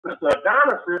Mr.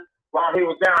 Adonis, while he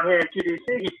was down here in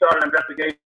TDC, he started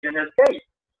investigating his case.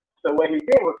 So what he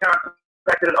did was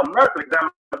contacted a medical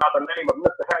examiner by the name of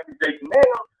Mr. Harry J.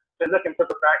 Nail to look into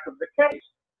the facts of the case.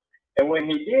 And when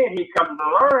he did, he come to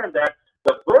learn that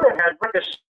the bullet had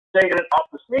ricocheted off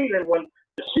the ceiling when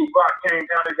the sheetrock came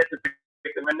down and hit the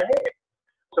victim in the head.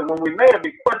 So when we made a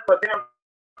request for them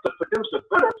to produce the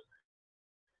bullets,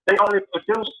 they only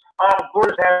produced all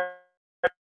bullets that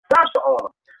had plaster on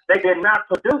them. They did not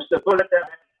produce the bullet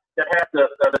that had the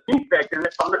defect in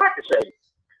it from the ricochet.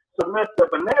 So Mr.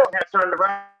 Bonnell had turned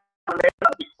around and made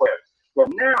another request. But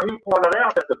now he pointed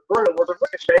out that the bullet was a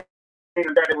ricochet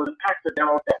and that it was an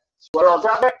accidental death. Well, on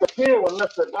direct appeal, when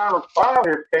Mr. Adonis filed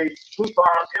his case, he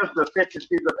filed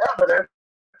insufficiencies of evidence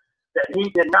that he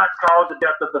did not cause the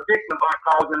death of the victim by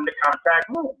causing the contact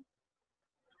wound.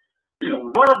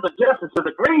 One of the justices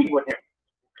agreed with him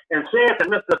and said that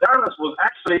Mr. Adonis was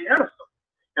actually innocent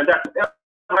and that the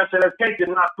evidence in his case did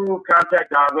not prove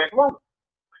contact direct wound.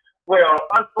 Well,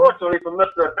 unfortunately for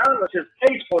Mr. Adonis, his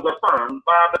case was affirmed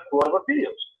by the Court of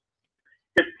Appeals.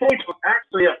 His case was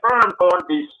actually affirmed on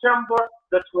December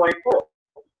the 24th,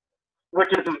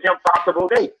 which is an impossible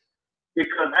date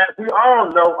because, as we all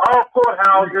know, all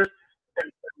courthouses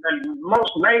and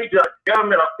most major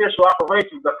government official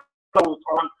operations are closed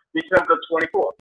on December 24th.